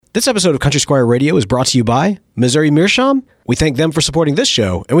This episode of Country Squire Radio is brought to you by Missouri Meerschaum. We thank them for supporting this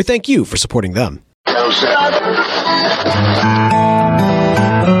show, and we thank you for supporting them. You're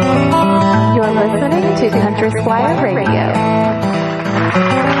listening to Country Squire Radio.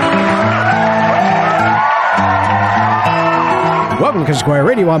 Welcome to Country Squire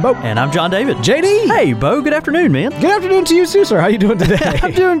Radio. I'm Bo. And I'm John David. JD. Hey, Bo. Good afternoon, man. Good afternoon to you too, sir. How you doing today?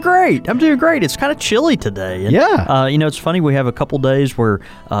 I'm doing great. It's kind of chilly today. And, yeah. It's funny. We have a couple days where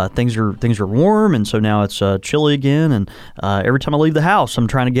things are warm, and so now it's chilly again. And every time I leave the house, I'm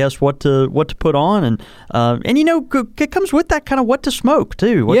trying to guess what to put on. And it comes with that kind of what to smoke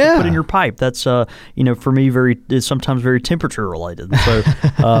too. What to put in your pipe. That's for me it's sometimes very temperature related. So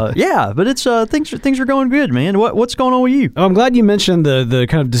but it's things are going good, man. What's going on with you? Oh, I'm glad you mentioned the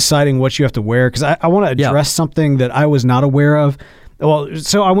kind of deciding what you have to wear, because I want to address something that I was not aware of. Well,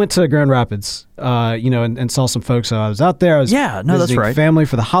 so I went to Grand Rapids, and saw some folks. I was out there. I was that's right. Family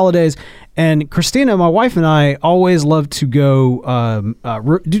for the holidays. And Christina, my wife, and I always love to go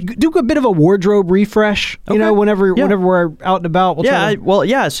do a bit of a wardrobe refresh. Whenever we're out and about.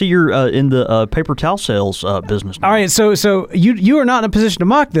 I see you're in the paper towel sales business now. All right, so you are not in a position to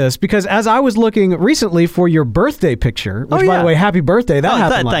mock this, because as I was looking recently for your birthday picture, which by the way, happy birthday! That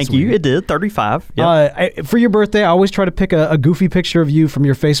happened last week. Thank you. It did 35. Yep. For your birthday, I always try to pick a goofy picture of you from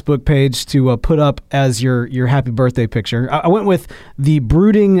your Facebook page to put up as your happy birthday picture. I went with the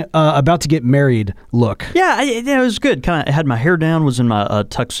brooding about to get married look. Yeah, it was good. Kind of had my hair down, was in my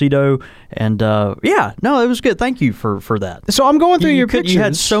tuxedo, and it was good. Thank you for that. So I'm going through your pictures. You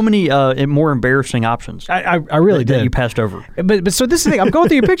had so many more embarrassing options. I really did. That you passed over. But so this is the thing. I'm going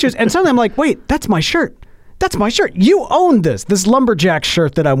through your pictures, and suddenly I'm like, wait, that's my shirt. That's my shirt. You own this lumberjack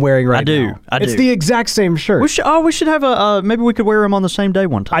shirt that I'm wearing right now. I do. It's the exact same shirt. We should have maybe we could wear them on the same day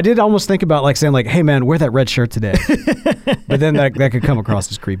one time. I did almost think about saying hey man, wear that red shirt today. But then that could come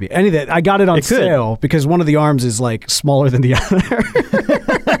across as creepy. Anyway, I got it on sale because one of the arms is smaller than the other.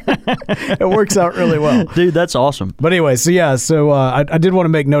 It works out really well. Dude, that's awesome. But anyway, I did want to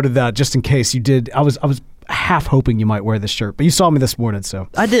make note of that just in case you did. I was half hoping you might wear this shirt, but you saw me this morning, so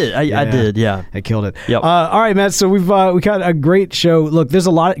I did. I did. Yeah, I killed it. Yep. All right, Matt. So we got a great show. Look, there's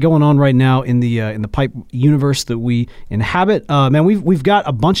a lot going on right now in the pipe universe that we inhabit. Man, we've got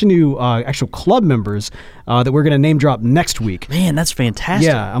a bunch of new actual club members that we're going to name drop next week. Man, that's fantastic.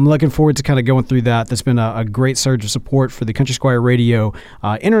 Yeah, I'm looking forward to kind of going through that. There's been a great surge of support for the Country Squire Radio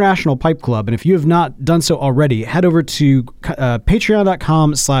International Pipe Club, and if you have not done so already, head over to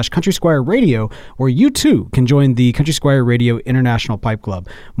patreon.com/Country Squire Radio, where you too can join the Country Squire Radio International Pipe Club.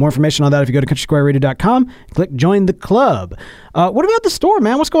 More information on that if you go to countrysquireradio.com, click join the club. What about the store,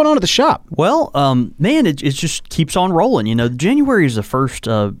 man? What's going on at the shop? Well, man, it just keeps on rolling. January is the first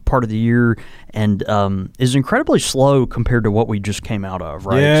part of the year, and is incredibly slow compared to what we just came out of,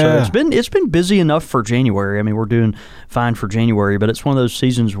 right? Yeah. So it's been busy enough for January. I mean, we're doing fine for January, but it's one of those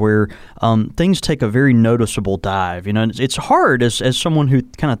seasons where things take a very noticeable dive. It's hard as someone who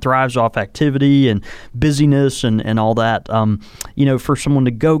kind of thrives off activity and busyness and all that. For someone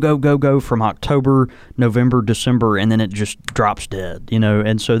to go from October, November, December, and then it just drops dead.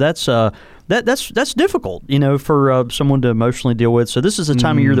 And so that's difficult, for someone to emotionally deal with. So this is the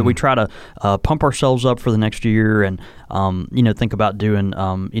time of year that we try to pump ourselves up for the next year and, think about doing,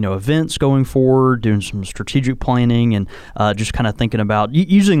 events going forward, doing some strategic planning, and just kind of thinking about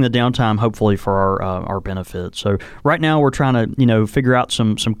using the downtime, hopefully, for our benefit. So right now we're trying to, figure out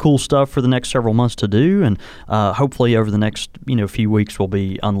some cool stuff for the next several months to do. And hopefully over the next, few weeks we'll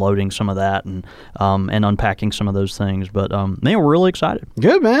be unloading some of that and unpacking some of those things. But, man, we're really excited.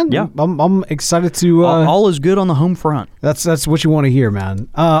 Good, man. Yeah. I'm excited to... all is good on the home front. That's what you want to hear, man.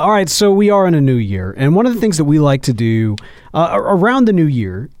 All right, so we are in a new year, and one of the things that we like to do around the new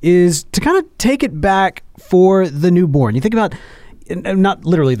year is to kind of take it back for the newborn. You think about... Not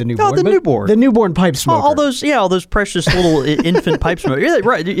literally the newborn. The newborn pipe smoker. All those precious little infant pipe smokers. Yeah,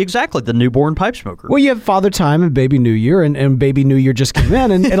 right, exactly. The newborn pipe smoker. Well, you have Father Time and Baby New Year, and Baby New Year just came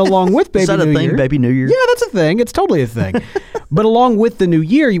in, and along with Baby New Year. Is that a thing, Baby New Year? Yeah, that's a thing. It's totally a thing. But along with the new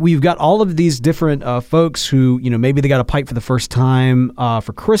year, we've got all of these different folks who, maybe they got a pipe for the first time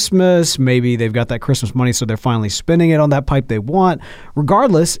for Christmas. Maybe they've got that Christmas money, so they're finally spending it on that pipe they want.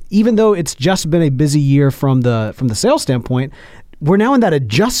 Regardless, even though it's just been a busy year from the sales standpoint, we're now in that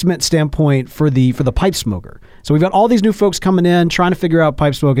adjustment standpoint for the pipe smoker. So we've got all these new folks coming in, trying to figure out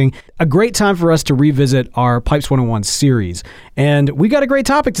pipe smoking. A great time for us to revisit our Pipes 101 series. And we got a great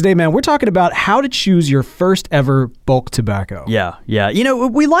topic today, man. We're talking about how to choose your first ever bulk tobacco. Yeah. You know,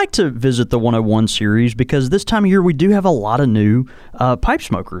 we like to visit the 101 series because this time of year we do have a lot of new pipe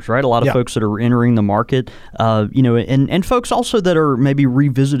smokers, right? A lot of folks that are entering the market, you know, and folks also that are maybe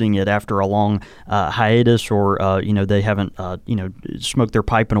revisiting it after a long hiatus, or, you know, they haven't, you know, smoked their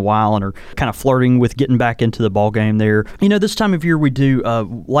pipe in a while and are kind of flirting with getting back into the ball game there. You know, this time of year we do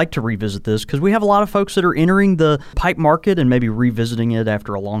like to revisit this because we have a lot of folks that are entering the pipe market and maybe revisiting it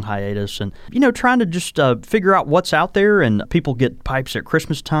after a long hiatus, and, you know, trying to just figure out what's out there. And people get pipes at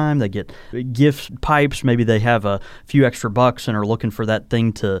Christmas time. They get gift pipes. Maybe they have a few extra bucks and are looking for that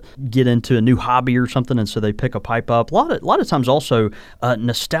thing to get into a new hobby or something, and so they pick a pipe up. A lot of times also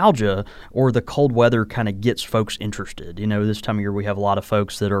nostalgia or the cold weather kind of gets folks interested. You know, this time of year we have a lot of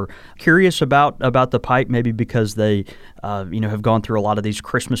folks that are curious about the pipe, maybe because they you know, have gone through a lot of these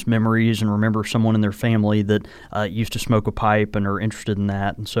Christmas memories and remember someone in their family that used to smoke a pipe and are interested in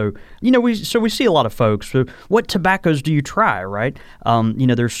that. And so, you know, we see a lot of folks. So what tobaccos do you try, right? You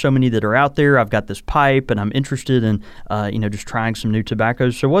know, there's so many that are out there. I've got this pipe and I'm interested in, you know, just trying some new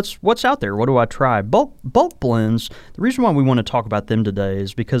tobaccos. So what's out there? What do I try? Bulk blends. The reason why we want to talk about them today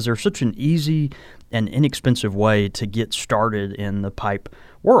is because they're such an easy and inexpensive way to get started in the pipe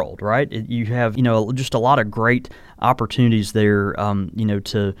world, right? You have, you know, just a lot of great opportunities there, you know,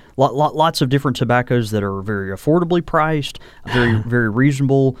 to lots of different tobaccos that are very affordably priced, very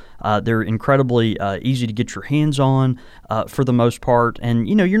reasonable. They're incredibly easy to get your hands on for the most part. And,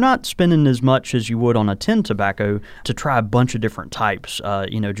 you know, you're not spending as much as you would on a tin tobacco to try a bunch of different types,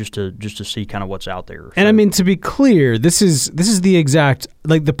 you know, just to see kind of what's out there. And I mean, to be clear, this is the exact,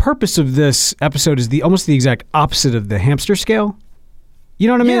 like, the purpose of this episode is almost the exact opposite of the hamster scale. You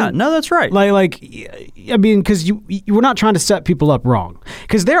know what I mean? Yeah, no, that's right. Like I mean, because you were not trying to set people up wrong.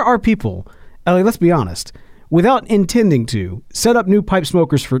 Because there are people, like, let's be honest, without intending to, set up new pipe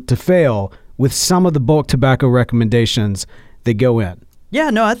smokers to fail with some of the bulk tobacco recommendations that go in. Yeah,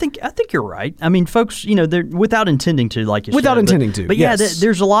 no, I think you're right. I mean, folks, you know, they're without intending to, like you said. Without intending to, but yeah,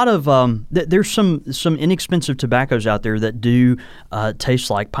 there's a lot of there's some inexpensive tobaccos out there that do taste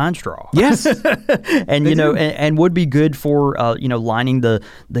like pine straw. Yes, and you know, and would be good for you know, lining the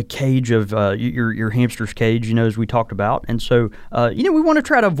cage of your hamster's cage. You know, as we talked about, and so you know, we want to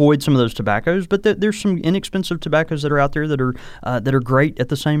try to avoid some of those tobaccos, but there's some inexpensive tobaccos that are out there that are great at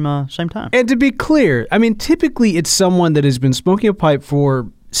the same time. And to be clear, I mean, typically it's someone that has been smoking a pipe for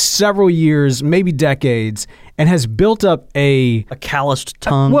several years, maybe decades, and has built up a calloused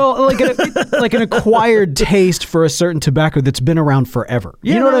tongue. Well, like an acquired taste for a certain tobacco that's been around forever.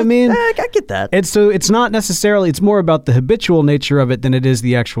 Yeah, you know what I mean? I get that. And so it's not necessarily, it's more about the habitual nature of it than it is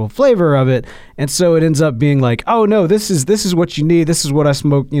the actual flavor of it. And so it ends up being like, oh no, this is what you need. This is what I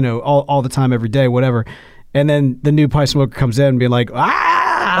smoke, you know, all the time, every day, whatever. And then the new pipe smoker comes in and be like,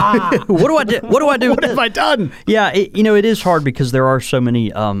 what do I do? What have I done? Yeah, you know, it is hard because there are so many,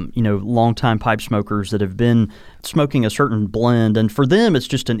 you know, longtime pipe smokers that have been smoking a certain blend, and for them it's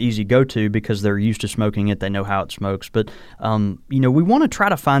just an easy go-to because they're used to smoking it. They know how it smokes. But you know, we want to try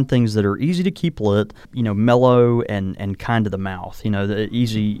to find things that are easy to keep lit, you know, mellow and kind to the mouth, you know,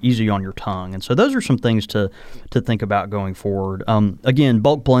 easy on your tongue. And so those are some things to think about going forward. Again,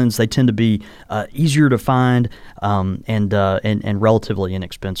 bulk blends, they tend to be easier to find and relatively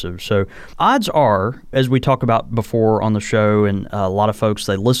inexpensive. So odds are, as we talked about before on the show, and a lot of folks,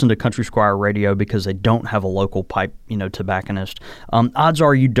 they listen to Country Squire Radio because they don't have a local pipe, you know, tobacconist. Odds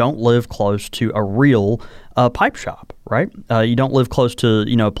are you don't live close to a real pipe shop, right? You don't live close to,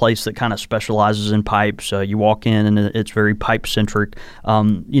 you know, a place that kind of specializes in pipes. You walk in and it's very pipe centric.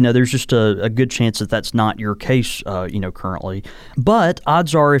 You know, there's just a good chance that that's not your case, you know, currently. But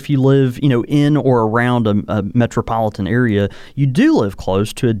odds are if you live, you know, in or around a metropolitan area, you do live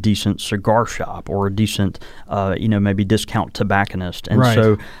close to a decent cigar shop or a decent, you know, maybe discount tobacconist. And right.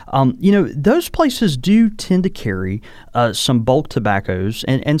 So, you know, those places do tend to carry some bulk tobaccos,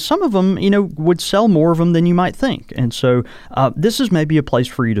 and some of them, you know, would sell more of them than you might think. And so this is maybe a place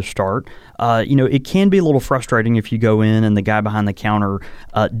for you to start. You know, it can be a little frustrating if you go in and the guy behind the counter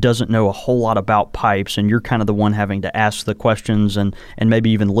doesn't know a whole lot about pipes, and you're kind of the one having to ask the questions and maybe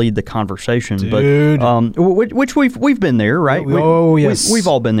even lead the conversation. Dude. But which we've been there, right? Yes, we've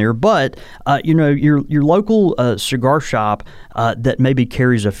all been there. But you know, your local cigar shop that maybe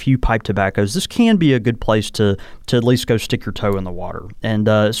carries a few pipe tobaccos, this can be a good place to to at least go stick your toe in the water. And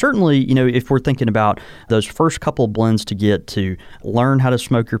certainly, if we're thinking about those first couple of blends to get to learn how to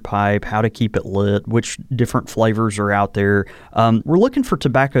smoke your pipe, how to keep it lit, which different flavors are out there, we're looking for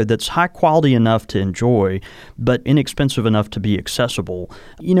tobacco that's high quality enough to enjoy, but inexpensive enough to be accessible.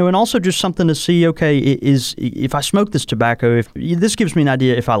 And also just something to see, okay, if I smoke this tobacco, this gives me an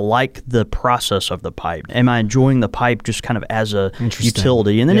idea if I like the process of the pipe. Am I enjoying the pipe just kind of as a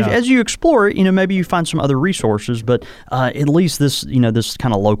utility? And then as you explore it, maybe you find some other resources, but at least this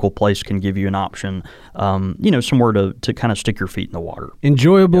kind of local place can give you an option, somewhere to kind of stick your feet in the water.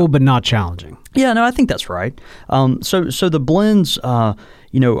 Enjoyable, but not challenging. Yeah, no, I think that's right. So the blends, are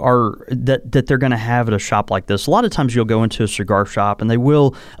that they're going to have at a shop like this. A lot of times you'll go into a cigar shop and they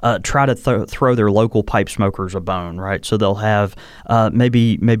will try to throw their local pipe smokers a bone, right? So they'll have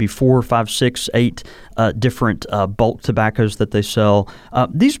maybe 4, 5, 6, 8 different bulk tobaccos that they sell.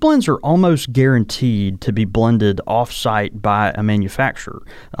 These blends are almost guaranteed to be blended off-site by a manufacturer.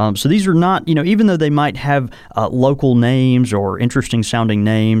 So these are not, even though they might have local names or interesting sounding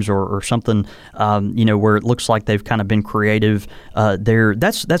names or something, where it looks like they've kind of been creative there.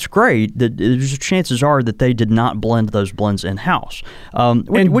 That's great. There's chances are that they did not blend those blends in-house, go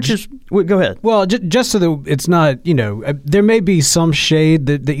ahead. Well, just so that it's not, there may be some shade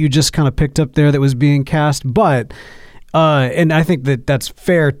that you just kind of picked up there that was being cast, but and I think that's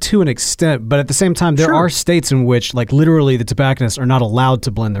fair to an extent, but at the same time, there are states in which, like, literally the tobacconists are not allowed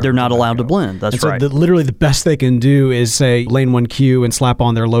to blend their They're own not tobacco. allowed to blend. That's right. So literally the best they can do is say Lane 1Q and slap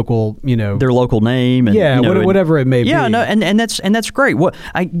on their local, their local name. And, whatever it may be. Yeah, no, and that's great.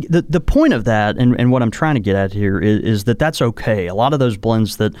 The point of that, and what I'm trying to get at here is that's okay. A lot of those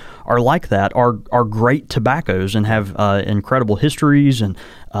blends that are like that are great tobaccos and have incredible histories and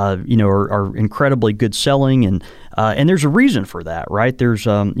are incredibly good selling, and there's a reason for that, right? There's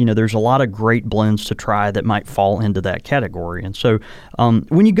a lot of great blends to try that might fall into that category, and so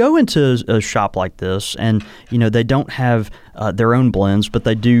when you go into a shop like this, and they don't have their own blends, but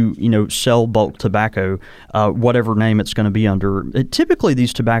they do sell bulk tobacco, whatever name it's going to be under. Typically,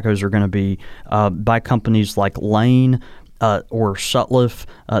 these tobaccos are going to be by companies like Lane. Or Sutliff.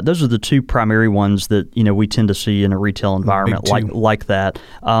 Those are the two primary ones that we tend to see in a retail environment like that.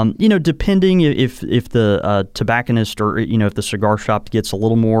 Depending if the tobacconist or if the cigar shop gets a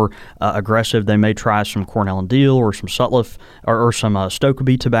little more aggressive, they may try some Cornell and Diehl or some Sutliff or some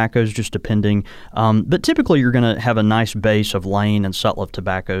Stokkebye tobaccos, just depending. But typically, you're going to have a nice base of Lane and Sutliff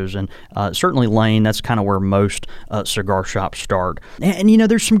tobaccos, and certainly Lane. That's kind of where most cigar shops start. And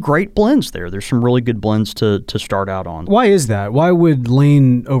there's some great blends there. There's some really good blends to start out on. Why is that? Why would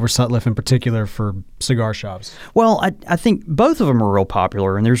Lane over Sutliff in particular for cigar shops? Well, I think both of them are real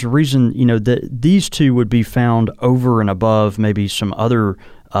popular, and there's a reason, that these two would be found over and above maybe some other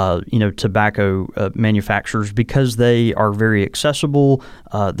tobacco manufacturers because they are very accessible.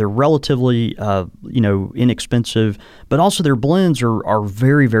 They're relatively, inexpensive, but also their blends are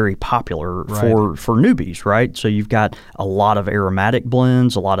very, very popular for newbies, right? So you've got a lot of aromatic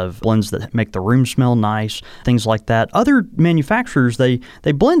blends, a lot of blends that make the room smell nice, things like that. Other manufacturers, they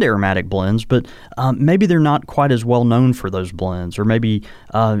blend aromatic blends, but maybe they're not quite as well known for those blends, or maybe,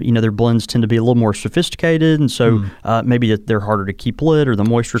 their blends tend to be a little more sophisticated, and so maybe they're harder to keep lit, or the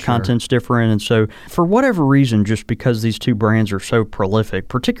moisture content's different. And so for whatever reason, just because these two brands are so prolific,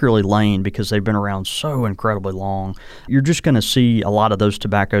 particularly Lane, because they've been around so incredibly long, you're just going to see a lot of those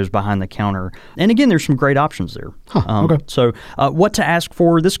tobaccos behind the counter. And again, there's some great options there. Okay. So what to ask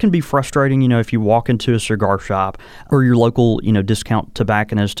for, this can be frustrating, if you walk into a cigar shop or your local, discount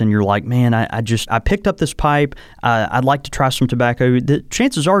tobacconist and you're like, man, I picked up this pipe. I'd like to try some tobacco. The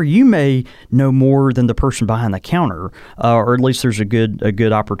chances are you may know more than the person behind the counter, or at least there's a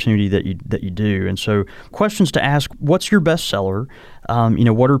good opportunity that you do. And so questions to ask: what's your best seller?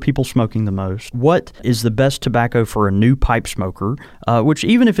 What are people smoking the most? What is the best tobacco for a new pipe smoker? Which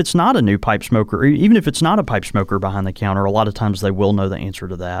even if it's not a new pipe smoker, or even if it's not a pipe smoker behind the counter, a lot of times they will know the answer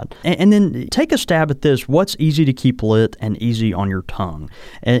to that. And then take a stab at this: what's easy to keep lit and easy on your tongue?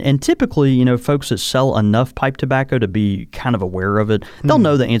 And typically, folks that sell enough pipe tobacco to be kind of aware of it, they'll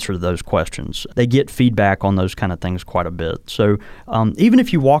know the answer to those questions. They get feedback on those kind of things quite a bit. So even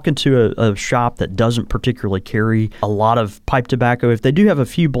if you walk into a shop that doesn't particularly carry a lot of pipe tobacco, if they do have a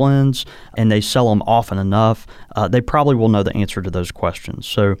few blends and they sell them often enough, they probably will know the answer to those questions.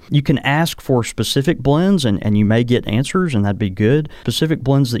 So you can ask for specific blends and you may get answers, and that'd be good. Specific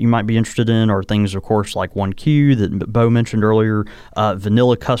blends that you might be interested in are things, of course, like 1Q that Bo mentioned earlier,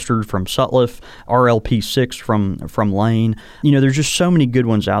 vanilla custard from Sutliff, RLP6 from Lane. There's just so many good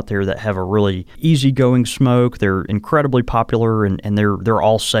ones out there that have a really easygoing smoke. They're incredibly popular, and they're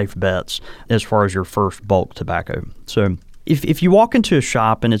all safe bets as far as your first bulk tobacco. So if you walk into a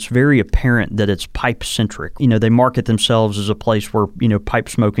shop and it's very apparent that it's pipe centric, they market themselves as a place where pipe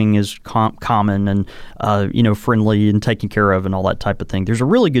smoking is common and friendly and taken care of and all that type of thing. There's a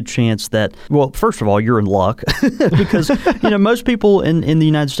really good chance that, well, first of all, you're in luck because most people in the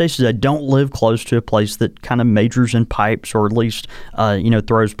United States today don't live close to a place that kind of majors in pipes, or at least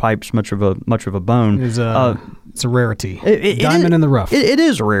throws pipes much of a bone. It's a rarity. Diamond in the rough. It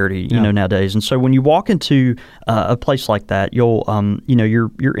is a rarity, nowadays. And so when you walk into a place like that, you'll,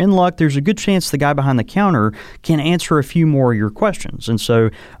 you're in luck. There's a good chance the guy behind the counter can answer a few more of your questions. And so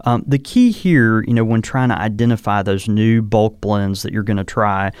the key here, when trying to identify those new bulk blends that you're going to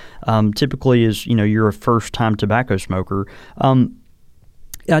try, typically is, you're a first-time tobacco smoker.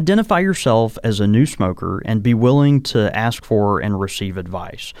 Identify yourself as a new smoker and be willing to ask for and receive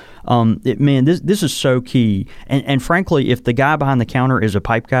advice. This is so key. And frankly, if the guy behind the counter is a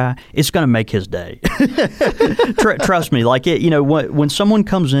pipe guy, it's going to make his day. Trust me. When someone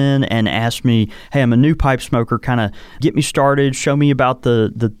comes in and asks me, "Hey, I'm a new pipe smoker. Kind of get me started. Show me about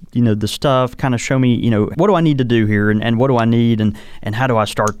the stuff. Kind of show me, what do I need to do here, and what do I need, and how do I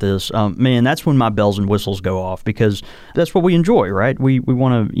start this?" That's when my bells and whistles go off, because that's what we enjoy, right? We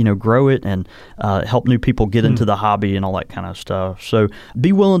want to grow it and help new people get into the hobby and all that kind of stuff. So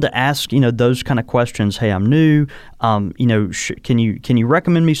be willing to ask those kind of questions. Hey, I'm new. Can you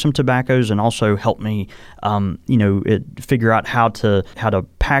recommend me some tobaccos, and also help me figure out how to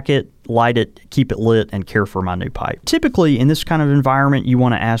pack it, light it, keep it lit, and care for my new pipe. Typically, in this kind of environment, you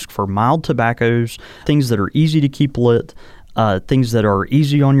want to ask for mild tobaccos, things that are easy to keep lit, things that are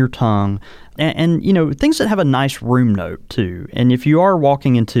easy on your tongue, and things that have a nice room note too. And if you are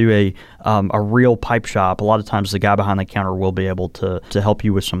walking into a real pipe shop, a lot of times the guy behind the counter will be able to help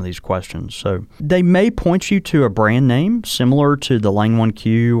you with some of these questions. So they may point you to a brand name similar to the Lane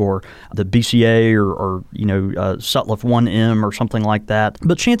 1Q or the BCA or Sutliff 1M or something like that.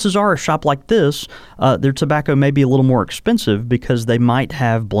 But chances are a shop like this, their tobacco may be a little more expensive because they might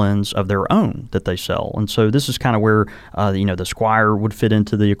have blends of their own that they sell. And so this is kind of where the Squire would fit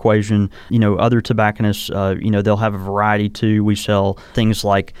into the equation. Other tobacconists, they'll have a variety too. We sell things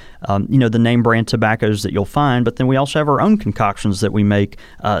like, the name brand tobaccos that you'll find, but then we also have our own concoctions that we make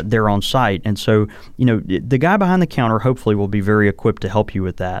there on site. And so, the guy behind the counter hopefully will be very equipped to help you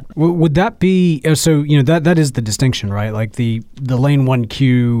with that. Would that be, that is the distinction, right? Like the Lane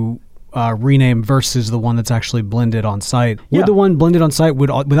 1Q rename versus the one that's actually blended on site. Would the one blended on site, would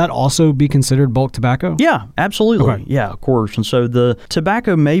that also be considered bulk tobacco? Yeah, absolutely. Okay. Yeah, of course. And so the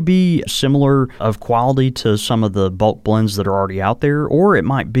tobacco may be similar of quality to some of the bulk blends that are already out there, or it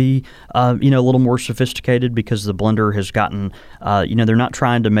might be, a little more sophisticated because the blender has gotten, they're not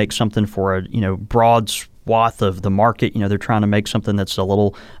trying to make something for a, broad swath of the market. They're trying to make something that's a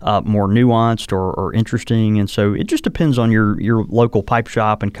little more nuanced or interesting. And so it just depends on your local pipe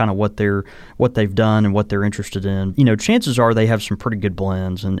shop and kind of what they've done and what they're interested in. Chances are they have some pretty good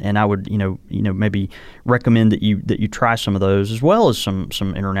blends, and I would maybe recommend that you try some of those, as well as some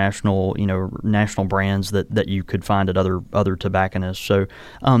international national brands that you could find at other tobacconists. So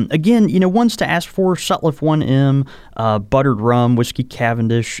again, ones to ask for: Sutliff 1M, Buttered Rum, Whiskey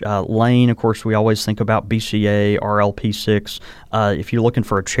Cavendish, Lane. Of course, we always think about BCA, RLP6. If you're looking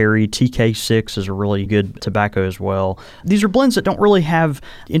for a cherry, TK6 is a really good tobacco as well. These are blends that don't really have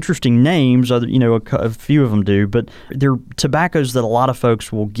interesting names. A few of them do, but they're tobaccos that a lot of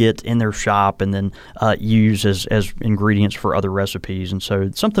folks will get in their shop and then use as ingredients for other recipes. And so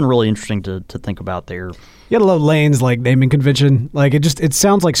it's something really interesting to think about there. You gotta love Lane's naming convention. It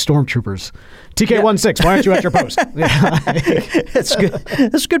sounds like stormtroopers. TK16, why aren't you at your post? That's good.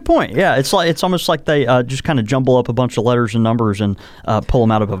 That's a good point. Yeah, it's almost like they just kind of jumble up a bunch of letters and numbers and pull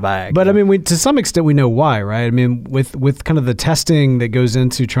them out of a bag. But to some extent, we know why, right? With kind of the testing that goes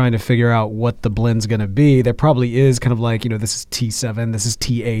into trying to figure out what the blend's going to be, there probably is kind of this is T7, this is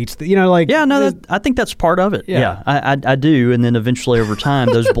T8. I think that's part of it. Yeah, I do. And then eventually over time,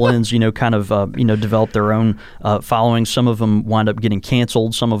 those blends, kind of develop their own following. Some of them wind up getting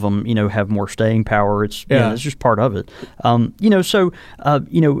canceled. Some of them, have more staying power. It's just part of it.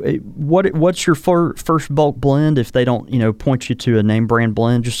 What's your first first bulk blend, if they don't, point you to a name brand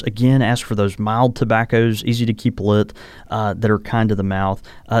blend, just again ask for those mild tobaccos, easy to keep lit, that are kind to the mouth.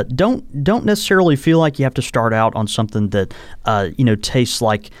 Don't necessarily feel like you have to start out on something that tastes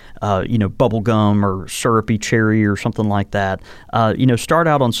like bubble gum or syrupy cherry or something like that. Start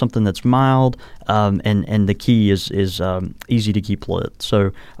out on something that's mild, and the key is easy to keep lit.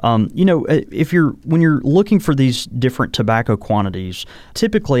 So when you're looking for these different tobacco quantities,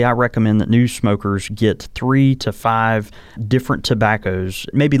 typically I recommend that new smokers get 3 to 5 different tobaccos,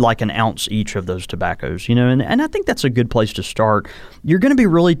 maybe like an ounce each of those tobaccos, and I think that's a good place to start. You're going to be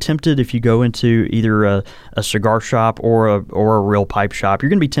really tempted if you go into either a cigar shop or a real pipe shop. You're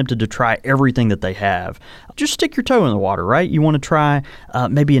going to be tempted to try everything that they have. Just stick your toe in the water, right? You want to try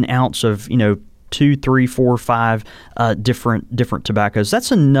maybe an ounce of 2, 3, 4, 5 different tobaccos. That's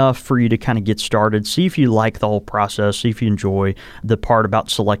enough for you to kind of get started. See if you like the whole process. See if you enjoy the part about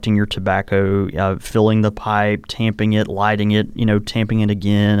selecting your tobacco, filling the pipe, tamping it, lighting it, tamping it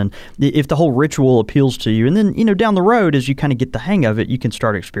again. And if the whole ritual appeals to you, and then, down the road, as you kind of get the hang of it, you can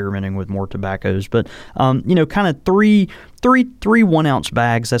start experimenting with more tobaccos. But, kind of three 1-ounce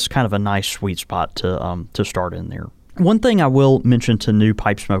bags, that's kind of a nice sweet spot to start in there. One thing I will mention to new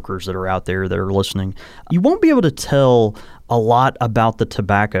pipe smokers that are out there that are listening, you won't be able to tell a lot about the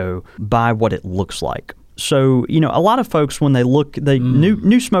tobacco by what it looks like. So, a lot of folks, when they look,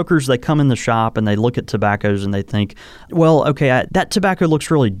 new smokers, they come in the shop and they look at tobaccos and they think, well, okay, that tobacco looks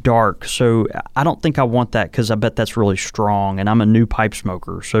really dark, so I don't think I want that because I bet that's really strong, and I'm a new pipe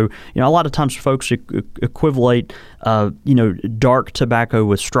smoker. So, a lot of times folks equivalate, dark tobacco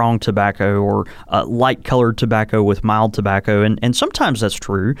with strong tobacco, or light-colored tobacco with mild tobacco, and sometimes that's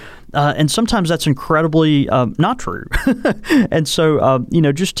true, and sometimes that's incredibly not true. And so,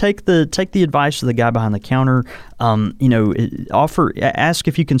 just take the advice of the guy behind the counter. Ask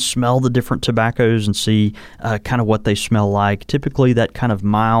if you can smell the different tobaccos and see kind of what they smell like. Typically, that kind of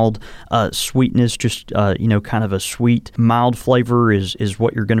mild sweetness, just kind of a sweet, mild flavor is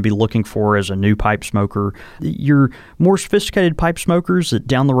what you're going to be looking for as a new pipe smoker. Your more sophisticated pipe smokers, that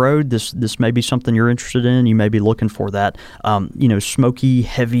down the road, this may be something you're interested in. You may be looking for that, smoky,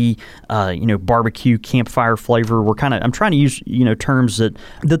 heavy, barbecue campfire flavor. I'm trying to use terms that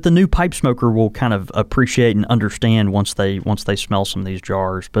the new pipe smoker will kind of appreciate and understand once they smell some of these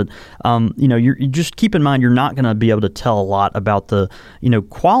jars. But you just keep in mind, you're not going to be able to tell a lot about the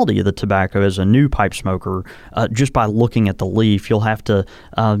quality of the tobacco as a new pipe smoker just by looking at the leaf. You'll have to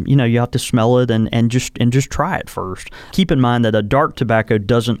you have to smell it and just try it first. Keep in mind that a dark tobacco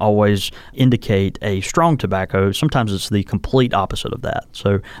doesn't always indicate a strong tobacco. Sometimes it's the complete opposite of that.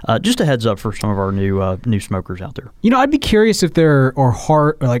 So just a heads up for some of our new smokers out there. I'd be curious if there are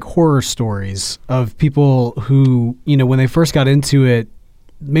horror stories of people who, when they first got into it,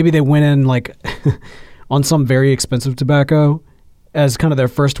 maybe they went in on some very expensive tobacco as kind of their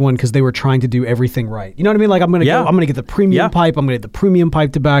first one because they were trying to do everything right. You know what I mean? Like, I'm going to get the premium pipe, I'm going to get the premium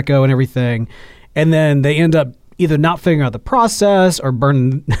pipe tobacco and everything. And then they end up either not figuring out the process or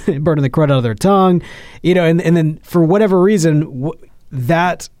burning the crud out of their tongue, and then for whatever reason,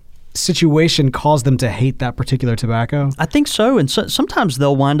 that situation caused them to hate that particular tobacco? I think so, and sometimes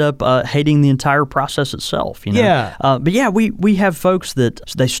they'll wind up hating the entire process itself. Yeah. But yeah, we have folks that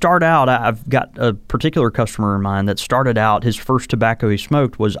they start out. I've got a particular customer in mind that started out, his first tobacco he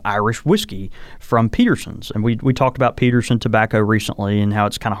smoked was Irish whiskey from Peterson's, and we talked about Peterson tobacco recently and how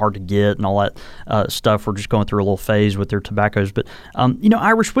it's kind of hard to get and all that stuff. We're just going through a little phase with their tobaccos, but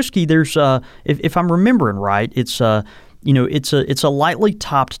Irish whiskey. There's if I'm remembering right, it's it's a lightly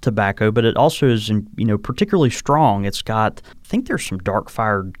topped tobacco, but it also is, particularly strong. It's got, I think there's some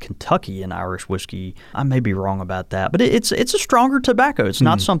dark-fired Kentucky in Irish whiskey. I may be wrong about that, but it's a stronger tobacco. It's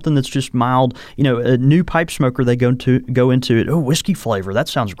not something that's just mild. A new pipe smoker, they go into it. Oh, whiskey flavor, that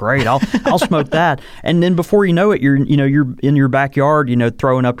sounds great. I'll smoke that, and then before you know it, you're in your backyard,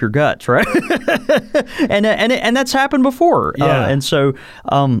 throwing up your guts, right? and that's happened before. Yeah. And so.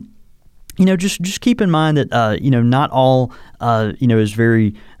 Just keep in mind that not all is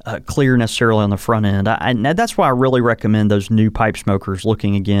very clear necessarily on the front end. And that's why I really recommend those new pipe smokers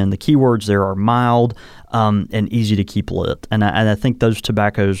looking again. The keywords there are mild and easy to keep lit. And I think those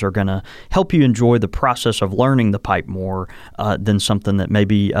tobaccos are going to help you enjoy the process of learning the pipe more than something that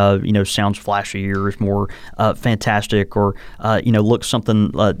maybe sounds flashy or is more fantastic or looks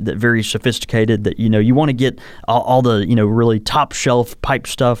something very sophisticated that you want to get all the really top shelf pipe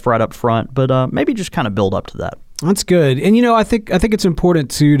stuff right up front, but maybe just kind of build up to that. That's good. And, I think it's important,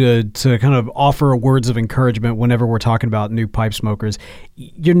 too, to kind of offer words of encouragement whenever we're talking about new pipe smokers.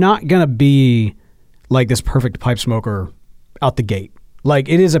 You're not going to be like this perfect pipe smoker out the gate. Like,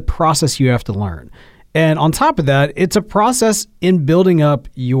 it is a process you have to learn. And on top of that, it's a process in building up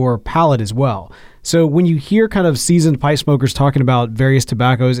your palate as well. So when you hear kind of seasoned pipe smokers talking about various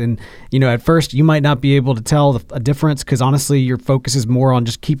tobaccos, and at first you might not be able to tell a difference because honestly your focus is more on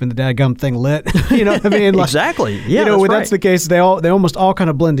just keeping the dadgum thing lit. You know what I mean? Like, exactly. Yeah, when right. that's the case, they almost all kind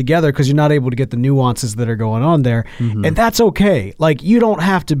of blend together because you're not able to get the nuances that are going on there, and that's okay. Like, you don't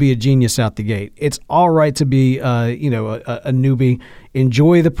have to be a genius out the gate. It's all right to be a newbie.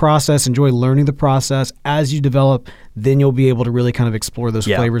 Enjoy the process, enjoy learning the process. As you develop, then you'll be able to really kind of explore those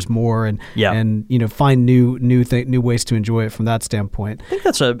flavors more and find new ways to enjoy it from that standpoint. I think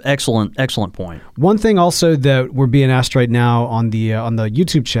that's an excellent point. One thing also that we're being asked right now on the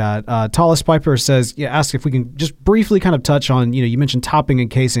YouTube chat, Tallest Piper says, ask if we can just briefly kind of touch on, you mentioned topping and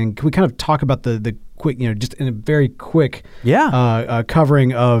casing. Can we kind of talk about the quick, just in a very quick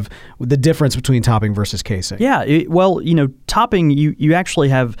covering of the difference between topping versus casing? Yeah, topping, you actually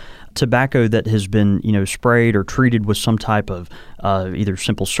have tobacco that has been sprayed or treated with some type of either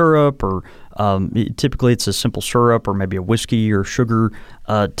simple syrup or typically it's a simple syrup or maybe a whiskey or sugar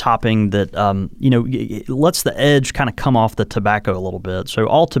topping that it lets the edge kind of come off the tobacco a little bit. So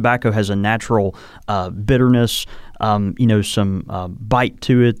all tobacco has a natural bitterness. Some bite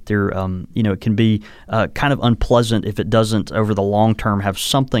to it. There, it can be kind of unpleasant if it doesn't, over the long term, have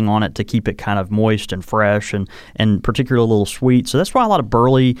something on it to keep it kind of moist and fresh and particularly a little sweet. So that's why a lot of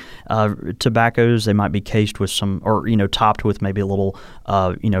burley tobaccos, they might be cased with some, or topped with maybe a little,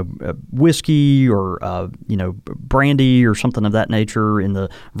 whiskey or brandy or something of that nature. In the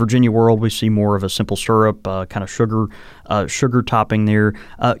Virginia world, we see more of a simple syrup, kind of sugar topping there.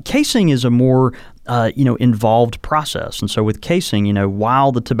 Casing is a more involved process, and so with casing,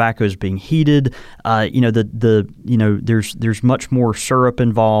 while the tobacco is being heated, there's much more syrup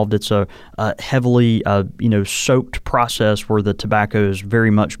involved. It's a heavily soaked process where the tobacco is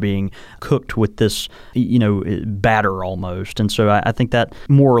very much being cooked with this batter almost, and so I think that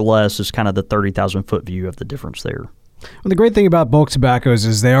more or less is kind of the 30,000 foot view of the difference there. Well, the great thing about bulk tobaccos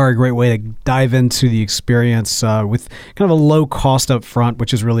is they are a great way to dive into the experience with kind of a low cost up front,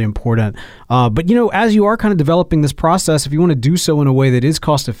 which is really important. But, as you are kind of developing this process, if you want to do so in a way that is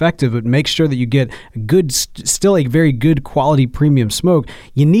cost effective, but make sure that you get still a very good quality premium smoke,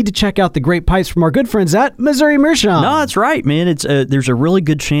 you need to check out the great pipes from our good friends at Missouri Meerschaum. No, that's right, man. It's there's a really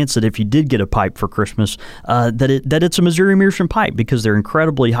good chance that if you did get a pipe for Christmas, that it's a Missouri Meerschaum pipe because they're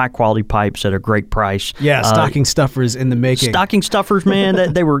incredibly high quality pipes at a great price. Yeah, stocking stuffers in the making. Stocking stuffers,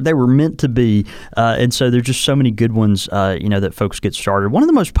 man. they were meant to be, and so there's just so many good ones, that folks get started. One of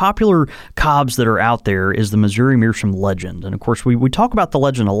the most popular cobs that are out there is the Missouri Meerschaum Legend, and of course we talk about the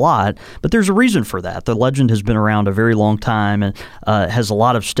Legend a lot, but there's a reason for that. The Legend has been around a very long time and has a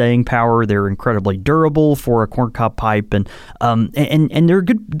lot of staying power. They're incredibly durable for a corncob pipe, and they're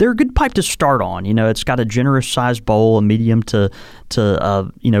a good pipe to start on. It's got a generous sized bowl, a medium to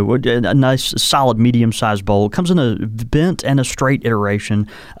a nice solid medium sized bowl. It comes in a bent and a straight iteration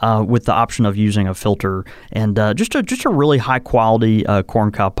with the option of using a filter, and just a really high quality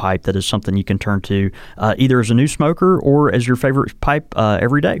corncob pipe that is something you can turn to either as a new smoker or as your favorite pipe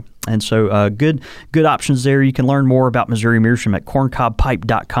every day. And so good options there. You can learn more about Missouri Meerschaum at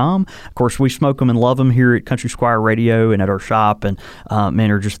corncobpipe.com. Of course, we smoke them and love them here at Country Squire Radio and at our shop, and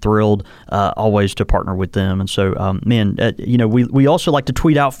are just thrilled always to partner with them. And so, we also like to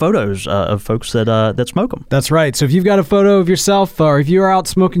tweet out photos of folks that smoke them. That's right. So if you've got a photo of yourself, or if you are out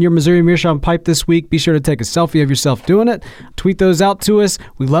smoking your Missouri Meerschaum pipe this week, be sure to take a selfie of yourself doing it. Tweet those out to us.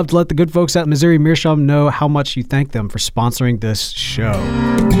 We love to let the good folks at Missouri Meerschaum know how much you thank them for sponsoring this show.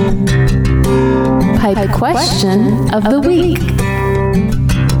 Pipe question of the week.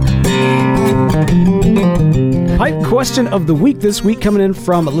 Pipe question of the week this week coming in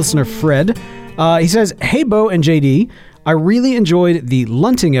from listener Fred. He says, "Hey Bo and JD, I really enjoyed the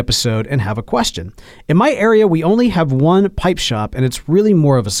Lunting episode and have a question. In my area, we only have one pipe shop, and it's really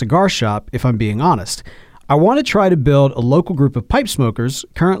more of a cigar shop, if I'm being honest. I want to try to build a local group of pipe smokers.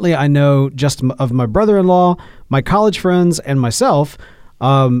 Currently, I know just of my brother-in-law, my college friends, and myself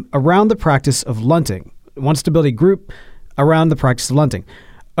around the practice of lunting. Wants to build a group around the practice of lunting.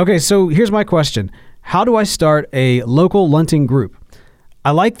 Okay, so here's my question. How do I start a local lunting group? I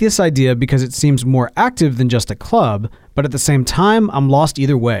like this idea because it seems more active than just a club, but at the same time, I'm lost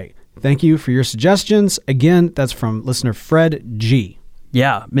either way. Thank you for your suggestions." Again, that's from listener Fred G.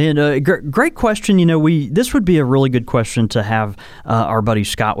 Yeah, man, great question. This would be a really good question to have our buddy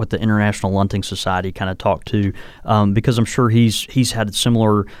Scott with the International Lunting Society kind of talk to, because I'm sure he's had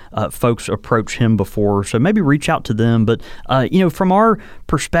similar folks approach him before. So maybe reach out to them. But from our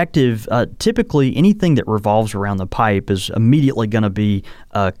perspective, typically anything that revolves around the pipe is immediately going to be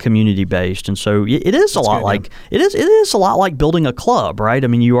community based, and so it is a lot like it is a lot like building a club, right? I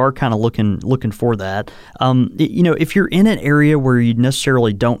mean, you are kind of looking for that. If you're in an area where you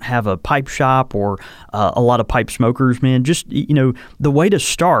necessarily don't have a pipe shop or a lot of pipe smokers, man, just the way to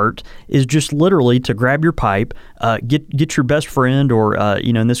start is just literally to grab your pipe, get your best friend or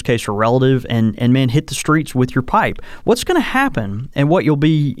in this case a relative, and man, hit the streets with your pipe. What's going to happen, and what you'll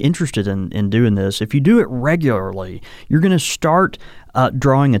be interested in doing this, if you do it regularly, you're going to start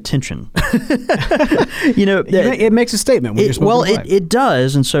drawing attention. It makes a statement when you're smoking pipe. It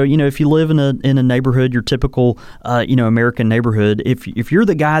does. And so, if you live in a neighborhood, your typical, American neighborhood, if you're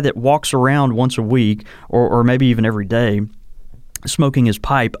the guy that walks around once a week or maybe even every day smoking his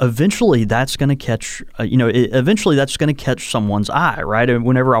pipe, eventually that's going to catch, eventually that's going to catch someone's eye, right? And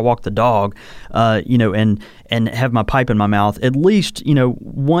whenever I walk the dog, and have my pipe in my mouth, at least,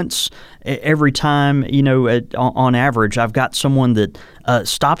 once every time, on average, I've got someone that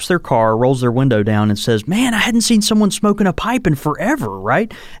stops their car, rolls their window down and says, man, I hadn't seen someone smoking a pipe in forever,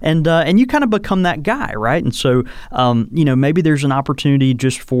 right? And you kind of become that guy, right? And so, maybe there's an opportunity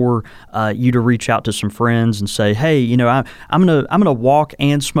just for you to reach out to some friends and say, hey, I'm gonna walk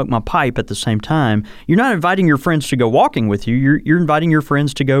and smoke my pipe at the same time. You're not inviting your friends to go walking with you. You're inviting your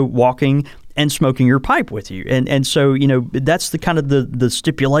friends to go walking and smoking your pipe with you, and so that's the kind of the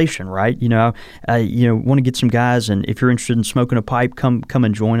stipulation, right? Want to get some guys, and if you're interested in smoking a pipe, come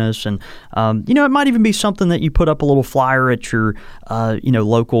and join us, and it might even be something that you put up a little flyer at your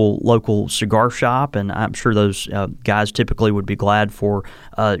local cigar shop, and I'm sure those guys typically would be glad for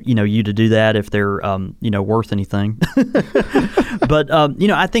you to do that if they're worth anything. But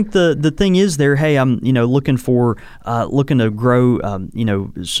I think the thing is there. Hey, I'm looking to grow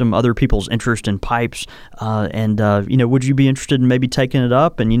some other people's interest in pipes, and would you be interested in maybe taking it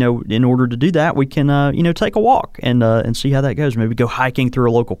up? And in order to do that, we can take a walk and see how that goes. Maybe go hiking through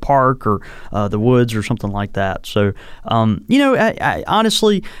a local park or the woods or something like that. So I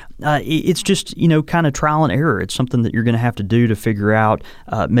honestly, it's just kind of trial and error. It's something that you're going to have to do to figure out.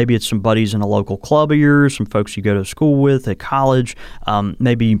 Maybe it's some buddies in a local club of yours, some folks you go to school with at college,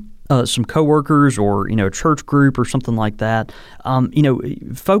 maybe some coworkers or a church group or something like that.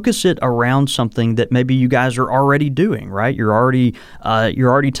 Focus it around something that maybe you guys are already doing, right? You're already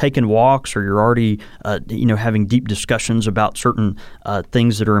taking walks, or you're already having deep discussions about certain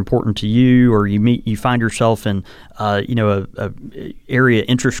things that are important to you, or you find yourself in a area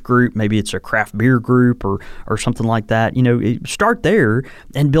interest group. Maybe it's a craft beer group or something like that. Start there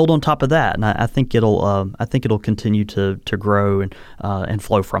and build on top of that, and I think it'll continue to grow and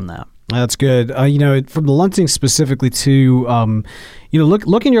flow from that. That's good. From the Lunting specifically too,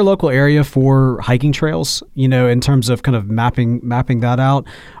 look in your local area for hiking trails, in terms of kind of mapping that out.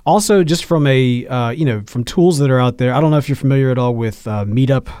 Also, just from from tools that are out there. I don't know if you're familiar at all with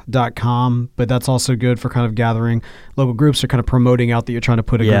meetup.com, but that's also good for kind of gathering local groups or kind of promoting out that you're trying to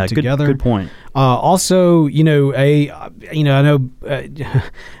put a group together. Good point. Also, I know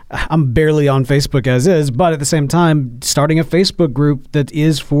I'm barely on Facebook as is, but at the same time, starting a Facebook group that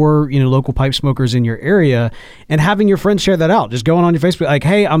is for local pipe smokers in your area, and having your friends share that out. Just going on your Facebook, like,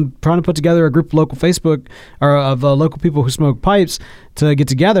 hey, I'm trying to put together a group of local Facebook or of local people who smoke pipes to get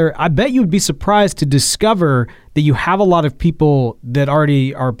together. I bet you would be surprised to discover that you have a lot of people that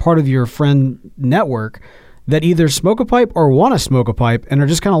already are part of your friend network that either smoke a pipe or want to smoke a pipe and are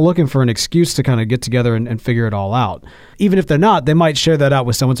just kind of looking for an excuse to kind of get together and figure it all out. Even if they're not, they might share that out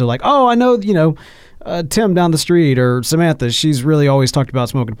with someone. So like, oh, I know, Tim down the street, or Samantha, she's really always talked about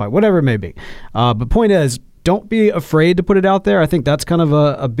smoking a pipe, whatever it may be. But point is, don't be afraid to put it out there. I think that's kind of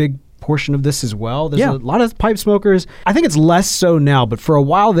a big portion of this as well. There's a lot of pipe smokers. I think it's less so now, but for a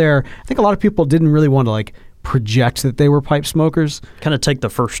while there, I think a lot of people didn't really want to project that they were pipe smokers. Kind of take the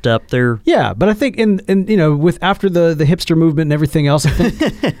first step there. Yeah, but I think with after the hipster movement and everything else,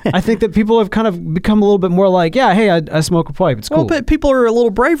 I think that people have kind of become a little bit more like, yeah, hey, I smoke a pipe. It's cool. Well, but people are a little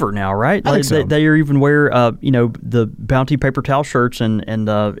braver now, right? I think so. They even wear the Bounty paper towel shirts and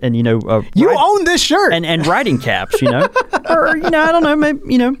you own this shirt and riding caps, or I don't know,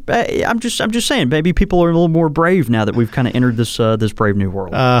 maybe I'm just saying, maybe people are a little more brave now that we've kind of entered this brave new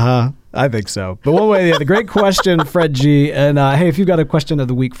world. I think so. But one way or the other, great question, Fred G. And hey, if you've got a question of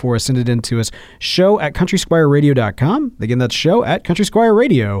the week for us, send it in to us. show@countrysquireradio.com. Again, that's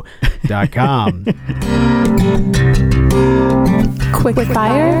show@countrysquireradio.com. Quick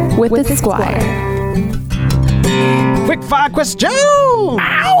Fire with the Squire. Quick fire question.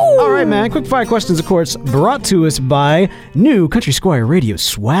 All right, man. Quick fire questions, of course, brought to us by new Country Squire Radio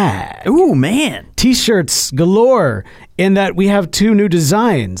swag. Ooh, man. T-shirts galore. In that we have 2 new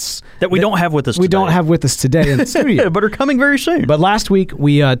designs That we don't have with us we today. don't have with us today in the studio. but are coming very soon. But last week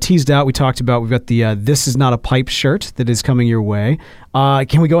we teased out. We talked about we've got the "This Is Not a Pipe" shirt that is coming your way.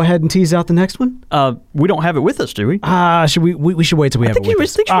 Can we go ahead and tease out the next one? We don't have it with us, do we? Should we should wait till we have it with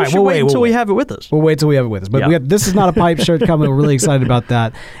us. I think All we right, should we'll wait until we'll we have it with us. We'll wait till we have it with us. But Yeah. we have "This Is Not a Pipe" shirt coming. We're really excited about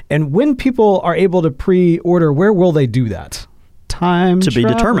that. And when people are able to pre-order, where will they do that? Time To be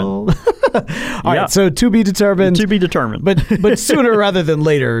travel. determined. All Yeah. right, so to be determined. To be determined. but sooner rather than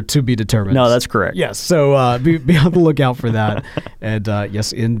later, to be determined. No, that's correct. Yes, so be on the lookout for that. And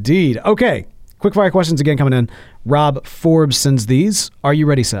yes, indeed. Okay, quick fire questions again coming in. Rob Forbes sends these. Are you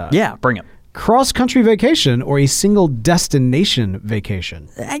ready, sir? Yeah, bring it. Cross-country vacation or a single destination vacation?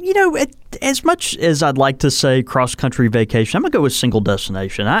 As much as I'd like to say cross-country vacation, I'm going to go with single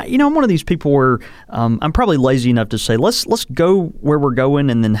destination. I'm one of these people where I'm probably lazy enough to say, let's go where we're going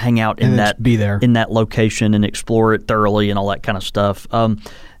and then hang out in And then that just be there. in that location and explore it thoroughly and all that kind of stuff.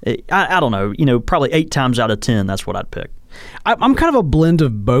 I don't know. Probably 8 times out of 10, that's what I'd pick. I'm kind of a blend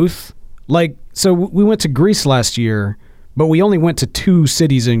of both. Like, so we went to Greece last year, but we only went to 2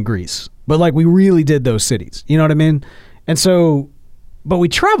 cities in Greece. But like, we really did those cities. You know what I mean? And so, but we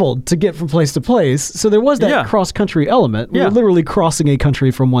traveled to get from place to place. So there was that Yeah. cross-country element. We Yeah. were literally crossing a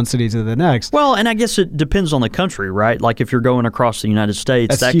country from one city to the next. Well, and I guess it depends on the country, right? Like if you're going across the United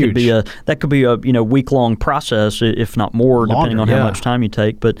States, That's that huge. could be a week-long process, if not more, depending on yeah. how much time you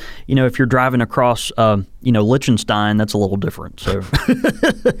take. But if you're driving across, Liechtenstein, that's a little different. So Is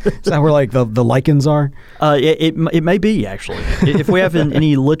that where like the lichens are? it may be actually. If we have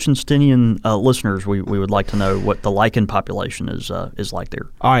any Liechtensteinian listeners, we would like to know what the lichen population is like there.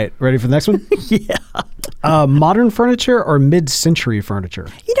 All right, ready for the next one? Yeah. Modern furniture or mid-century furniture?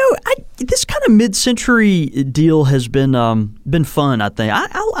 This kind of mid-century deal has been fun. I think I'm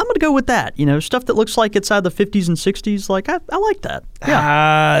going to go with that. Stuff that looks like it's out of the 50s and 60s. Like I like that.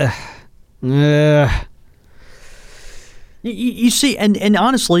 Yeah. You see, and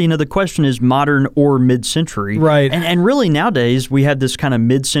honestly, the question is modern or mid-century, Right. And really nowadays we have this kind of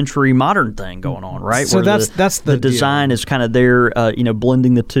mid-century modern thing going on, right? So Where that's the deal. design is kind of there,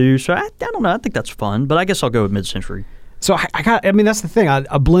 blending the two. So I don't know. I think that's fun, but I guess I'll go with mid-century. So that's the thing.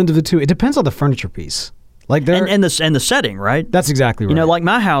 A blend of the two. It depends on the furniture piece. Like there, And the setting, right? that's exactly right. Like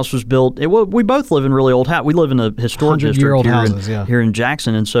my house was built. We both live in really old house. We live in a historic district 100-year-old here, houses, yeah. here in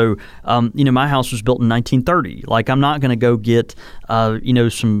Jackson, and so my house was built in 1930. Like I'm not going to go get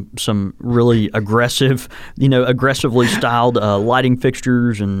some really aggressive, aggressively styled lighting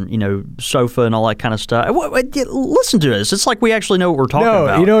fixtures and sofa and all that kind of stuff. Listen to us. It's like we actually know what we're talking No,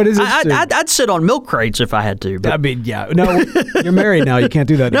 about. it is interesting. I'd sit on milk crates if I had to. But No, you're married now. You can't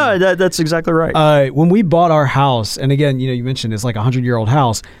do that anymore. no, that's exactly right. When we bought our house, and again, you mentioned it's like a 100-year-old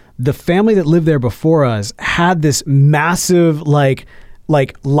house. The family that lived there before us had this massive like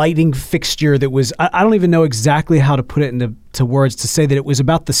lighting fixture that was I don't even know exactly how to put it into words to say that it was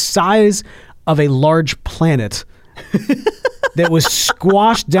about the size of a large planet. That was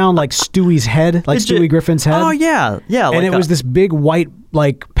squashed down like Stewie's head, like Stewie Griffin's head. Oh yeah. And like it was this big white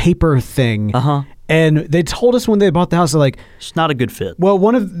like paper thing. And they told us when they bought the house, they're like, it's not a good fit. well,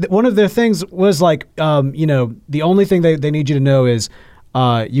 one of their things was like, the only thing they need you to know is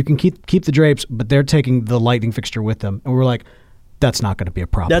you can keep the drapes, but they're taking the lighting fixture with them. And we're like, that's not going to be a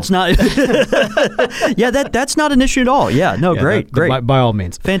problem. That's not. That's not an issue at all. Yeah. No. Yeah, great. By all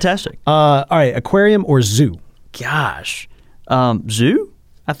means. Fantastic. All right, aquarium or zoo? Gosh, zoo.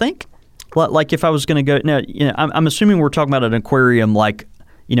 I think. Like if I was going to go now, I'm assuming we're talking about an aquarium like.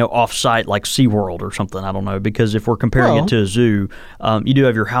 Off-site like SeaWorld or something. I don't know, because if we're comparing it to a zoo, you do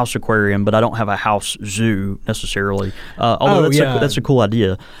have your house aquarium, but I don't have a house zoo necessarily. Although that's a cool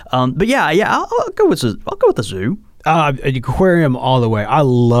idea. But I'll go with the zoo. Aquarium all the way. I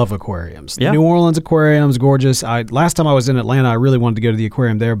love aquariums. The Yeah. New Orleans aquarium's gorgeous. Last time I was in Atlanta, I really wanted to go to the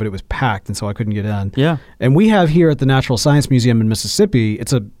aquarium there, but it was packed, and so I couldn't get in. Yeah. And we have here at the Natural Science Museum in Mississippi,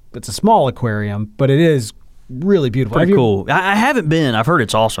 it's a small aquarium, but it is really beautiful. Pretty cool. I haven't been. I've heard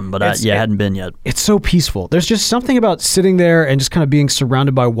it's awesome, but I hadn't been yet. It's so peaceful. There's just something about sitting there and just kind of being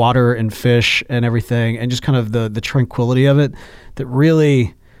surrounded by water and fish and everything, and just kind of the tranquility of it that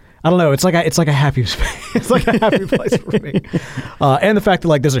really, I don't know. It's like a happy space. It's like a happy place for me. And the fact that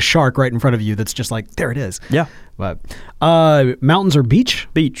like there's a shark right in front of you that's just like there it is. Yeah. But mountains or beach?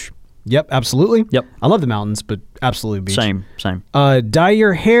 Beach. Yep, absolutely. Yep. I love the mountains, but absolutely beach. Same. Dye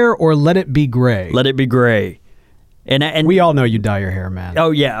your hair or let it be gray? Let it be gray. And we all know you dye your hair, man.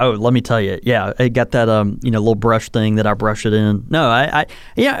 Oh yeah. Oh, let me tell you. Yeah, I got that little brush thing that I brush it in. No,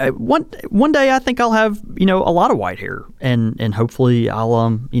 one day I think I'll have a lot of white hair, and hopefully I'll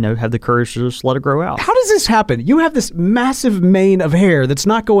have the courage to just let it grow out. How does this happen? You have this massive mane of hair that's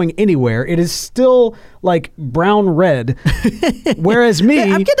not going anywhere. It is still like brown red, whereas me,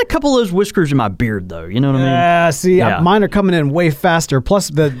 I'm getting a couple of those whiskers in my beard though. You know what I mean? Mine are coming in way faster. Plus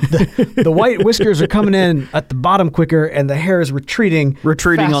the white whiskers are coming in at the bottom quicker, and the hair is retreating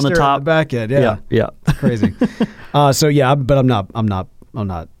on the top, the back end. Yeah. Crazy. But I'm not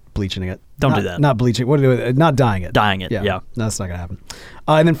bleaching it. Don't do that. Not bleaching. What do I do? Not dyeing it. Dyeing it. Yeah. No, that's not gonna happen.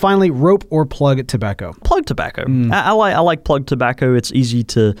 And then finally, rope or plug tobacco. Plug tobacco. I like plug tobacco. It's easy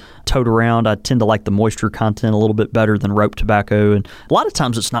to tote around. I tend to like the moisture content a little bit better than rope tobacco, and a lot of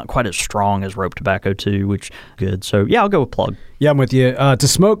times it's not quite as strong as rope tobacco too, which is good. So yeah, I'll go with plug. Yeah, I'm with you. To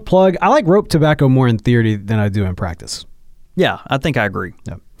smoke, plug. I like rope tobacco more in theory than I do in practice. Yeah, I think I agree.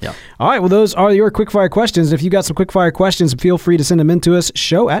 Yeah. All right. Well, those are your quickfire questions. If you got some quickfire questions, feel free to send them in to us.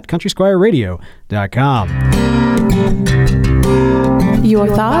 show@countrysquireradio.com. Your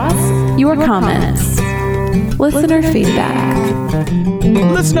thoughts, your comments, listener feedback.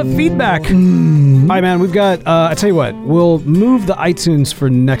 Listener feedback. All right, man. We've got. I tell you what. We'll move the iTunes for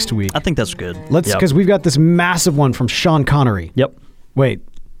next week. I think that's good. Because we've got this massive one from Sean Connery. Yep. Wait,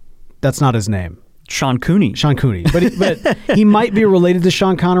 that's not his name. Sean Cooney. But he might be related to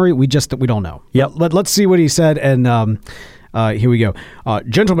Sean Connery. We don't know. Yep. Let's see what he said. And here we go.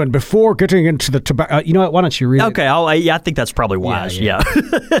 Gentlemen, before getting into the tobacco, you know what? Why don't you read it? Okay. I think that's probably wise. Yeah.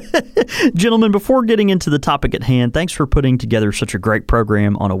 Gentlemen, before getting into the topic at hand, thanks for putting together such a great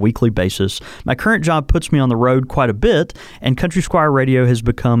program on a weekly basis. My current job puts me on the road quite a bit, and Country Squire Radio has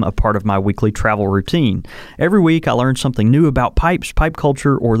become a part of my weekly travel routine. Every week, I learn something new about pipes, pipe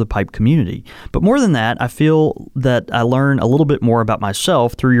culture, or the pipe community. But more than that, I feel that I learn a little bit more about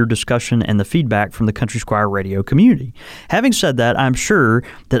myself through your discussion and the feedback from the Country Squire Radio community. Having said that, I'm sure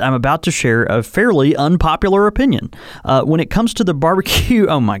that I'm about to share a fairly unpopular opinion. When it comes to the barbecue,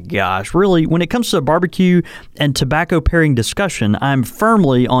 oh my gosh, really? When it comes to the barbecue and tobacco pairing discussion, I'm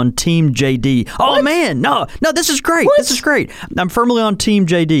firmly on Team JD. Oh what? Man, no, this is great. What? This is great. I'm firmly on Team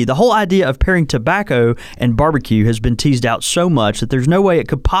JD. The whole idea of pairing tobacco and barbecue has been teased out so much that there's no way it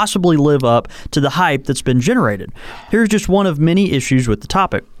could possibly live up to the hype that's been generated. Here's just one of many issues with the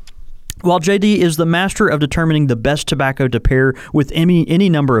topic. While JD is the master of determining the best tobacco to pair with any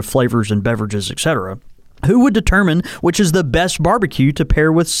number of flavors and beverages, etc., who would determine which is the best barbecue to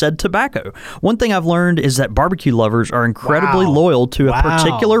pair with said tobacco? One thing I've learned is that barbecue lovers are incredibly loyal to a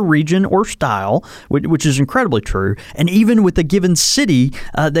particular region or style, which is incredibly true, and even with a given city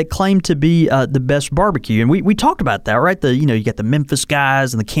that claim to be the best barbecue. And we talked about that, right? You got the Memphis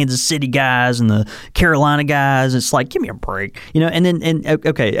guys and the Kansas City guys and the Carolina guys. It's like, give me a break,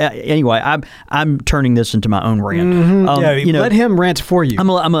 anyway, I'm turning this into my own rant. Mm-hmm. Let him rant for you. I'm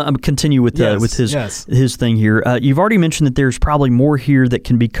gonna continue with his thing here. You've already mentioned that there's probably more here that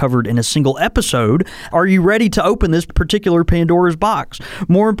can be covered in a single episode. Are you ready to open this particular Pandora's box?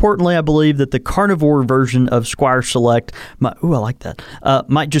 More importantly, I believe that the carnivore version of Squire Select, I like that,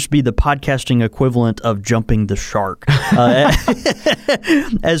 might just be the podcasting equivalent of jumping the shark.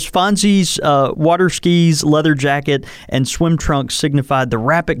 As Fonzie's water skis, leather jacket, and swim trunks signified the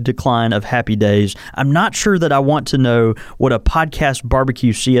rapid decline of Happy Days, I'm not sure that I want to know what a podcast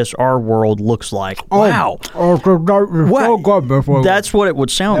barbecue CSR world looks like. Wow. That's what it would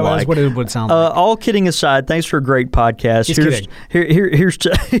sound like. That's what it would sound like. All kidding aside, thanks for a great podcast. Here's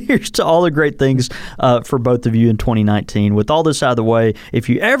to all the great things for both of you in 2019. With all this out of the way, if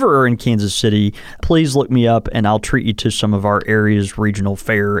you ever are in Kansas City, please look me up and I'll treat you to some of our area's regional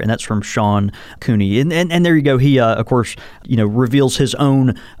fare. And that's from Sean Cooney. And there you go. He, of course, reveals his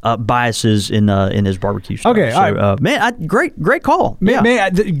own biases in his barbecue stuff. Okay. So, great call.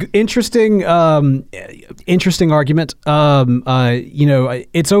 Interesting argument.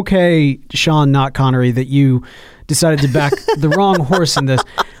 It's okay, Sean, not Connery, that you decided to back the wrong horse in this.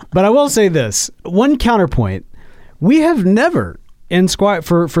 But I will say this. One counterpoint. We have never,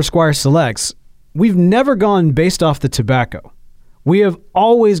 for Squire Selects, we've never gone based off the tobacco. We have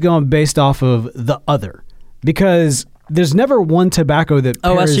always gone based off of the other. Because there's never one tobacco that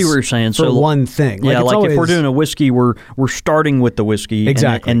pairs I see what you're saying. for So one thing. Yeah, it's like always, if we're doing a whiskey, we're starting with the whiskey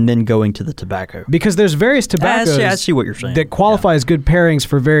Exactly. and then going to the tobacco. because there's various tobaccos I see what you're saying. that qualify as good pairings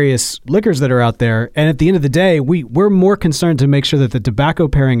for various liquors that are out there. And at the end of the day, we're more concerned to make sure that the tobacco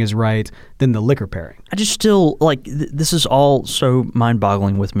pairing is right than the liquor pairing. I just still like this is all so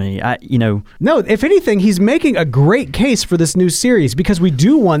mind-boggling with me. No, if anything, he's making a great case for this new series because we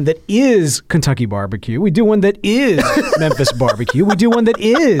do one that is Kentucky barbecue. We do one that is Memphis barbecue. We do one that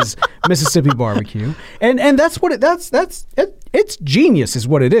is Mississippi barbecue. And that's what it's genius is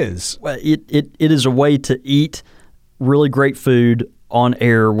what it is. Well, it is a way to eat really great food on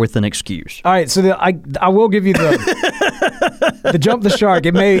air with an excuse. All right, so I will give you the jump the shark.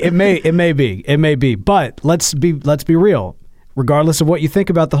 It may be, but let's be real. Regardless of what you think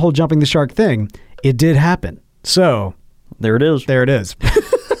about the whole jumping the shark thing, it did happen. So There it is. there it is.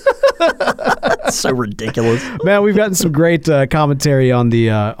 So ridiculous. Man, we've gotten some great commentary on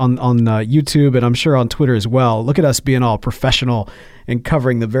the on YouTube, and I'm sure on Twitter as well. Look at us being all professional and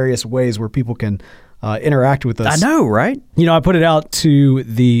covering the various ways where people can interact with us. I know, right? You know, I put it out to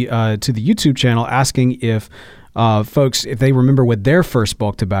the YouTube channel asking if folks if they remember what their first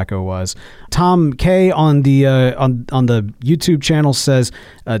bulk tobacco was. Tom K on the YouTube channel says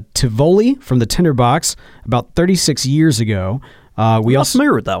Tivoli from the Tinderbox about 36 years ago. I'm not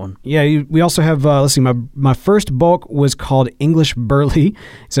familiar with that one. Yeah, we also have, let's see, my first bulk was called English Burley. He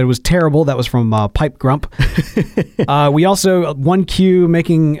said it was terrible. That was from Pipe Grump. We also, 1Q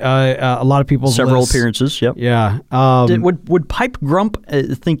making a lot of people's Several lists. appearances, yep. Yeah. Would Pipe Grump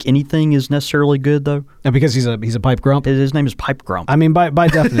think anything is necessarily good, though? Because he's a Pipe Grump? His name is Pipe Grump. I mean, by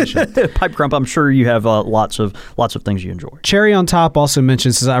definition. Pipe Grump, I'm sure you have lots of things you enjoy. Cherry on Top also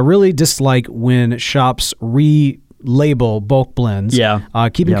mentions, says, I really dislike when shops label bulk blends. Yeah.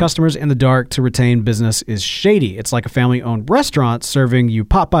 Keeping customers in the dark to retain business is shady. It's like a family-owned restaurant serving you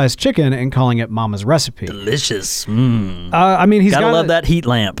Popeye's chicken and calling it Mama's recipe. Delicious. I mean, he's Gotta love that heat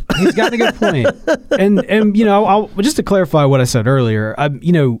lamp. He's got a good point. And you know, just to clarify what I said earlier,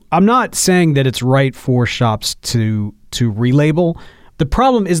 I'm not saying that it's right for shops to relabel. The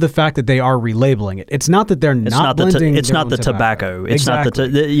problem is the fact that they are relabeling it. It's not that they're not blending. It's not the tobacco. It's not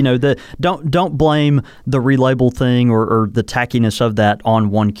the don't blame the relabel thing or the tackiness of that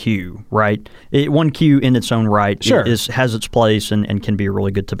on 1Q, right? 1Q in its own right has its place and can be a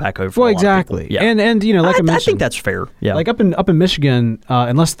really good tobacco for a lot exactly. of people. Yeah. And you know, like I mentioned, I think that's fair. Yeah. Like up in Michigan,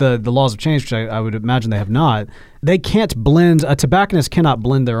 unless the laws have changed, which I would imagine they have not, they can't blend. A tobacconist cannot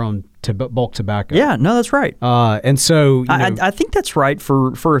blend their own bulk tobacco. Yeah, no, that's right. And so I think that's right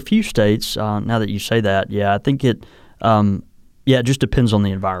for a few states. Now that you say that, yeah, I think it. It just depends on the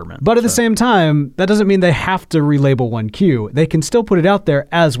environment. But at the same time, that doesn't mean they have to relabel 1Q. They can still put it out there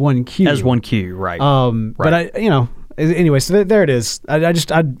as 1Q. As 1Q, right? Right. But anyway, so there it is.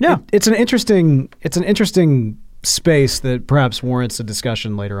 It's an interesting space that perhaps warrants a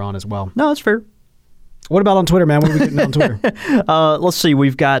discussion later on as well. No, that's fair. What about on Twitter, man? What are we getting on Twitter? Let's see.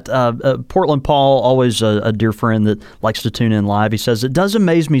 We've got Portland Paul, always a dear friend that likes to tune in live. He says, it does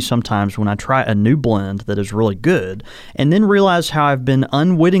amaze me sometimes when I try a new blend that is really good and then realize how I've been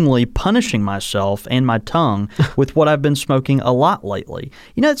unwittingly punishing myself and my tongue with what I've been smoking a lot lately.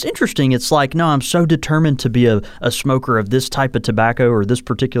 You know, it's interesting. It's like, no, I'm so determined to be a smoker of this type of tobacco or this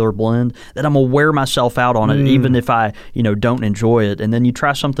particular blend that I'm going to wear myself out on it, even if I, don't enjoy it. And then you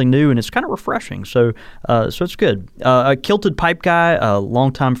try something new and it's kind of refreshing. So it's good. A Kilted Pipe Guy, a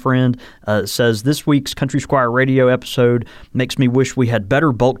longtime friend, says this week's Country Squire Radio episode makes me wish we had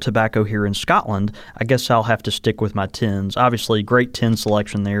better bulk tobacco here in Scotland. I guess I'll have to stick with my tins. Obviously, great tin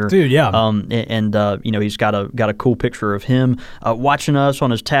selection there, dude. Yeah. He's got a cool picture of him watching us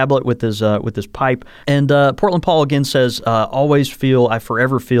on his tablet with his pipe. And Portland Paul again says, I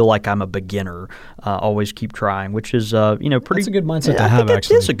forever feel like I'm a beginner. Always keep trying, which is pretty. That's a good mindset to I have. think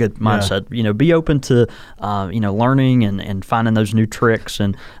actually, it is a good mindset. Yeah. Be open to learning and finding those new tricks,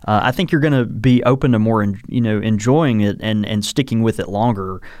 and I think you're going to be open to more enjoying it and sticking with it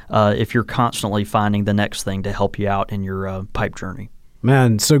longer if you're constantly finding the next thing to help you out in your pipe journey.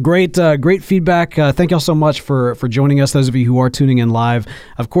 Man, so great feedback. Thank y'all so much for joining us, those of you who are tuning in live.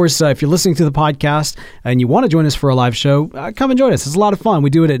 Of course, if you're listening to the podcast and you want to join us for a live show, come and join us. It's a lot of fun.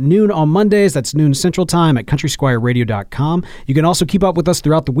 We do it at noon on Mondays. That's noon Central Time at countrysquireradio.com. You can also keep up with us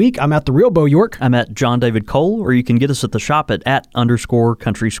throughout the week. I'm at The Real Bo York. I'm at John David Cole, or you can get us at the shop at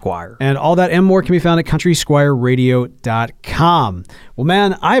 @_Country Squire. And all that and more can be found at countrysquireradio.com. Well,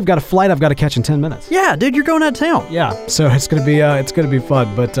 man, I've got a flight I've got to catch in 10 minutes. Yeah, dude, you're going out of town. Yeah, so it's gonna be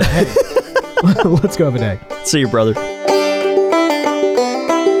fun. But hey, let's go have a day. See you, brother.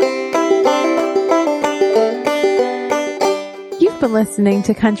 been listening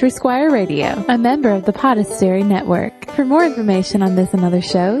to Country Squire Radio, a member of the Podastery Network. For more information on this and other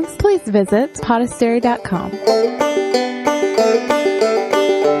shows, please visit podastery.com.